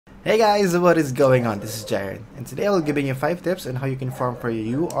Hey guys, what is going on? This is Jared, and today I'll be giving you 5 tips on how you can farm for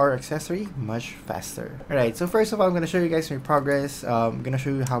your UR accessory much faster. Alright, so first of all, I'm going to show you guys my progress. I'm going to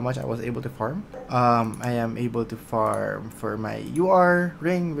show you how much I was able to farm. I am able to farm for my UR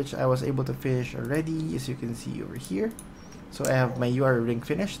ring, which I was able to finish already, as you can see over here. So I have my UR ring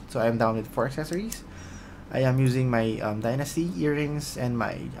finished, so I'm down with 4 accessories. I am using my Dynasty earrings and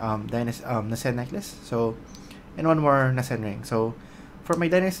my Nasen necklace, and one more Nasen ring. So for my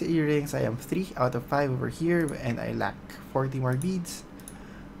Dynasty earrings, I am 3 out of 5 over here, and I lack 40 more beads.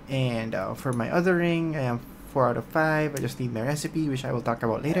 And for my other ring, I am 4 out of 5. I just need my recipe, which I will talk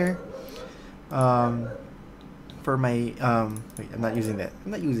about later. For my wait, I'm not using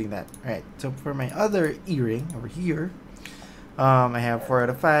that. Alright, so for my other earring over here, I have 4 out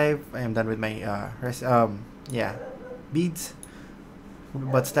of 5. I am done with my beads.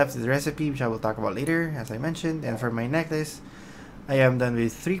 What's left is the recipe, which I will talk about later, as I mentioned. And for my necklace, I am done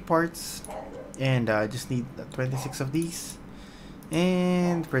with 3 parts, and I just need 26 of these.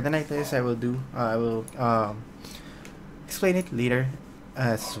 And for the necklace, I will explain it later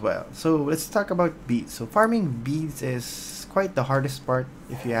as well. So let's talk about beads. So farming beads is quite the hardest part,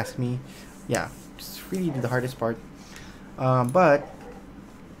 if you ask me. Yeah, it's really the hardest part. But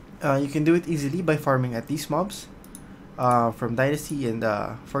you can do it easily by farming at these mobs from Dynasty and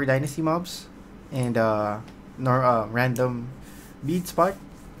for Dynasty mobs and random bead spot.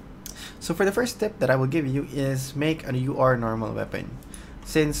 So for the first tip that I will give you is make a UR normal weapon.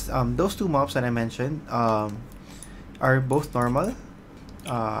 Since those 2 mobs that I mentioned are both normal,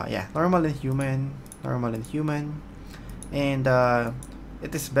 normal and human, and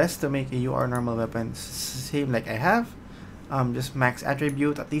it is best to make a UR normal weapon same like I have. Just max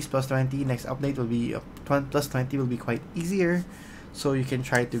attribute at least plus 20. Next update will be plus 20 will be quite easier, so you can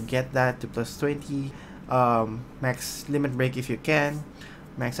try to get that to plus 20. Max limit break if you can.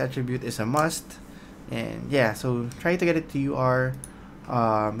 Max attribute is a must, and yeah, so try to get it to UR.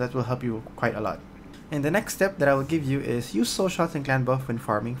 That will help you quite a lot. And the next step that I will give you is use soul shots and clan buff when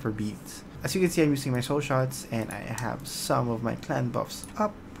farming for beads. As you can see, I'm using my soul shots, and I have some of my clan buffs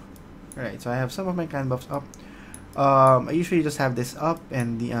up. Alright, so I have some of my clan buffs up. I usually just have this up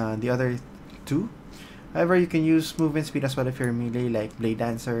and the other 2. However, you can use movement speed as well if you're melee, like blade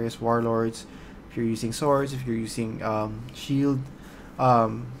dancers, warlords. If you're using swords, if you're using shield,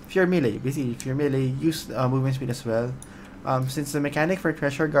 if you're melee, basically if you're melee, use movement speed as well. Since the mechanic for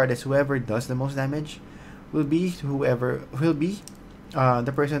treasure guard is whoever does the most damage will be the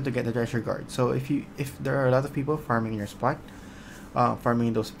person to get the treasure guard. So if there are a lot of people farming in your spot, farming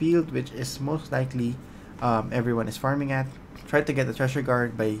in those fields, which is most likely everyone is farming at, try to get the treasure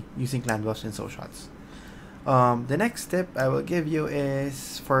guard by using clan buffs and soul shots. The next tip I will give you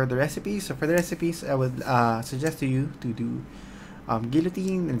is for the recipes. So for the recipes, I would suggest to you to do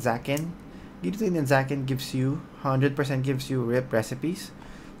Guillotine and Zaken. Guillotine and Zaken gives you 100% gives you rip recipes.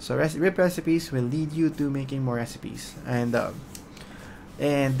 So rip recipes will lead you to making more recipes, and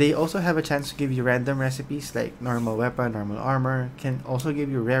they also have a chance to give you random recipes like normal weapon, normal armor. Can also give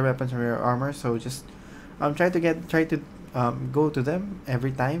you rare weapons and rare armor. So just try to go to them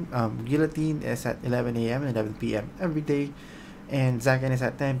every time. Guillotine is at 11 a.m. and 11 p.m. every day, and Zaken is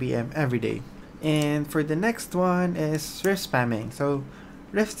at 10 p.m. every day. And for the next one is rift spamming. So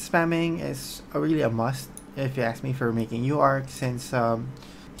rift spamming is really a must, if you ask me, for making UR, since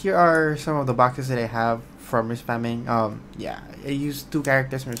here are some of the boxes that I have from rift spamming. I use 2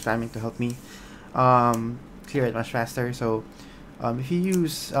 characters from rift spamming to help me clear it much faster. So if you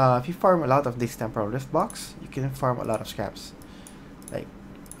farm a lot of this temporal rift box, you can farm a lot of scraps. Like,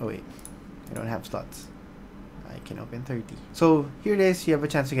 oh wait, I don't have slots. I can open 30. So here it is. You have a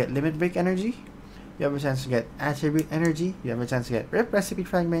chance to get limit break energy. You have a chance to get attribute energy. You have a chance to get rip recipe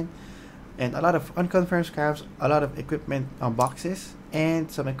fragment, and a lot of unconfirmed scraps, a lot of equipment boxes, and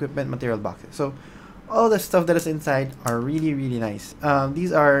some equipment material boxes. So all the stuff that is inside are really nice.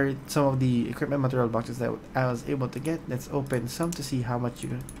 These are some of the equipment material boxes that I was able to get. Let's open some to see how much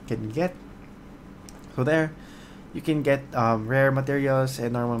you can get. So there, you can get rare materials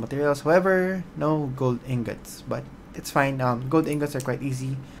and normal materials. However, no gold ingots, but it's fine. Gold ingots are quite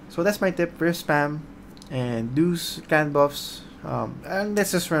easy. So that's my tip: rift spam and do clan buffs. And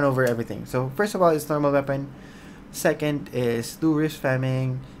let's just run over everything. So first of all, it's normal weapon. Second is do rift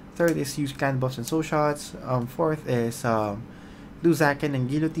spamming. Third is use clan buffs and soul shots. Fourth is do Zaken and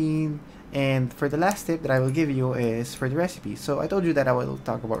Guillotine. And for the last tip that I will give you is for the recipes. So I told you that I will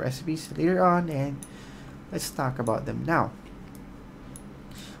talk about recipes later on, and let's talk about them now.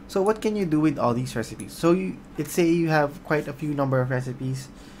 So what can you do with all these recipes? So let's say you have quite a few number of recipes.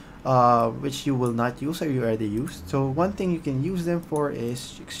 which you will not use or you already used. So one thing you can use them for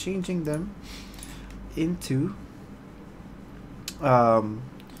is exchanging them into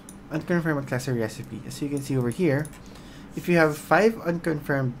unconfirmed accessory recipe. As you can see over here, if you have 5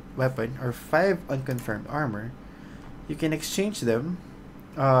 unconfirmed weapon or 5 unconfirmed armor, you can exchange them.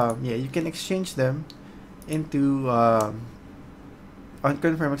 You can exchange them into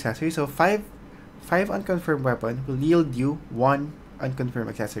unconfirmed accessory. So 5 unconfirmed weapon will yield you 1 unconfirmed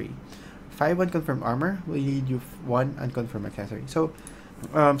accessory. 5 unconfirmed armor will yield you 1 unconfirmed accessory. So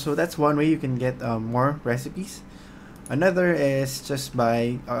so that's one way you can get more recipes. Another is just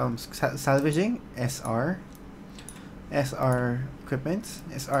by salvaging SR equipments,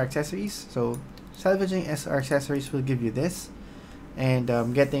 SR accessories. So salvaging SR accessories will give you this, and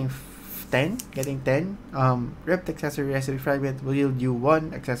getting 10 ripped accessory recipe fragment will yield you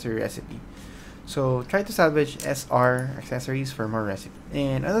 1 accessory recipe. So try to salvage SR accessories for more recipes.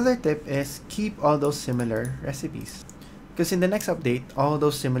 And another tip is keep all those similar recipes, because in the next update, all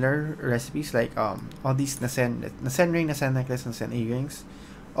those similar recipes like all these Nasen ring, Nasen necklace, Nasen earrings,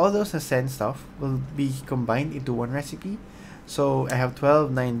 all those Nasen stuff will be combined into one recipe. So I have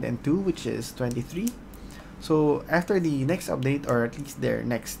 12, 9, and 2, which is 23. So after the next update, or at least their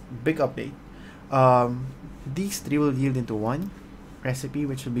next big update, these 3 will yield into one recipe,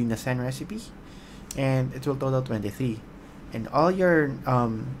 which will be Nasen recipe, and it will total 23. And all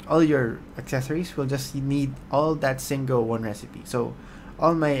your accessories will just need all that single one recipe. So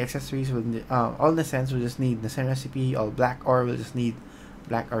all my accessories will all Nasens will just need Nasen recipe. All black ore will just need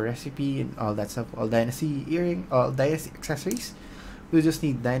black ore recipe, and all that stuff. All dynasty earring, all dynasty accessories will just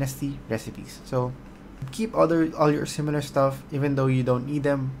need dynasty recipes. So keep all your similar stuff, even though you don't need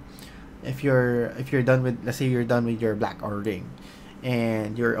them. If you're done with, let's say you're done with your black ore ring,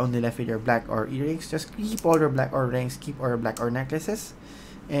 and you're only left with your black ore earrings, just keep all your black ore rings, keep all your black ore necklaces,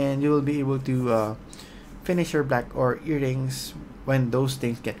 and you will be able to finish your black ore earrings when those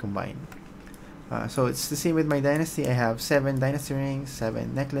things get combined. So it's the same with my dynasty. I have 7 dynasty rings,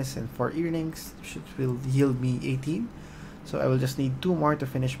 7 necklace, and 4 earrings, which will yield me 18. So I will just need 2 more to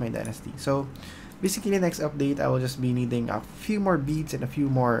finish my dynasty. So basically, next update, I will just be needing a few more beads and a few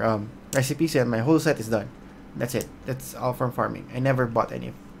more recipes, and my whole set is done. That's it. That's all from farming. I never bought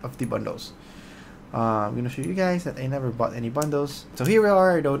any of the bundles. I'm gonna show you guys that I never bought any bundles. So here we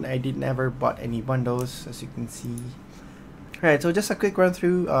are. I did never bought any bundles, as you can see. Alright, so just a quick run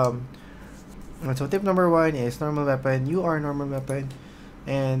through. So tip number 1 is normal weapon, UR normal weapon,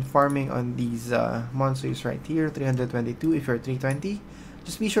 and farming on these monsters right here, 322 if you're 320.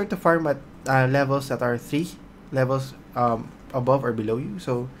 Just be sure to farm at levels that are 3 levels above or below you.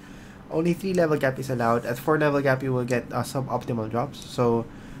 So only 3 level gap is allowed. At 4 level gap, you will get suboptimal drops. So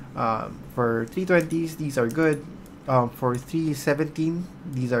for 320s, these are good. For 317,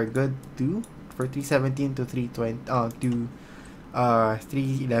 these are good too. For 317 to 320 to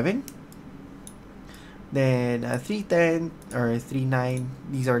 311. Then 310 or 39,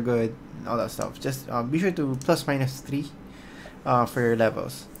 these are good. All that stuff. Just be sure to plus minus 3 for your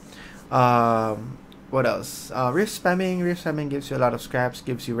levels. What else? Rift spamming gives you a lot of scraps,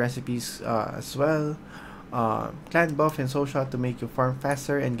 gives you recipes as well. Clan buff and soul shot to make you farm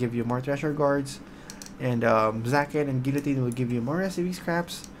faster and give you more treasure guards. And Zaken and Guillotine will give you more recipe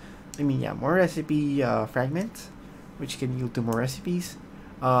scraps. More recipe fragments, which can yield to more recipes.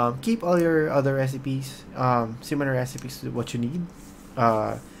 Keep all your other recipes, similar recipes to what you need,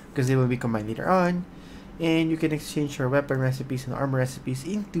 because they will be combined later on. And you can exchange your weapon recipes and armor recipes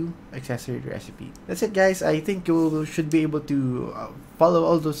into accessory recipe. That's it, guys. I think you should be able to follow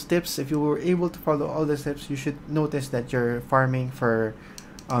all those tips. If you were able to follow all those tips, you should notice that your farming for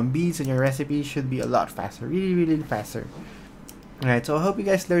beads and your recipes should be a lot faster, really faster. Alright, so I hope you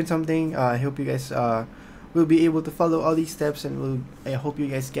guys learned something. I hope you guys will be able to follow all these steps, and I hope you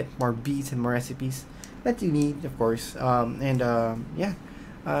guys get more beads and more recipes that you need, of course. Yeah.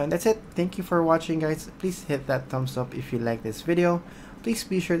 That's it. Thank you for watching, guys. Please hit that thumbs up if you like this video. Please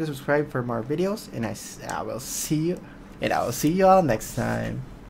be sure to subscribe for more videos, and I will see you all next time.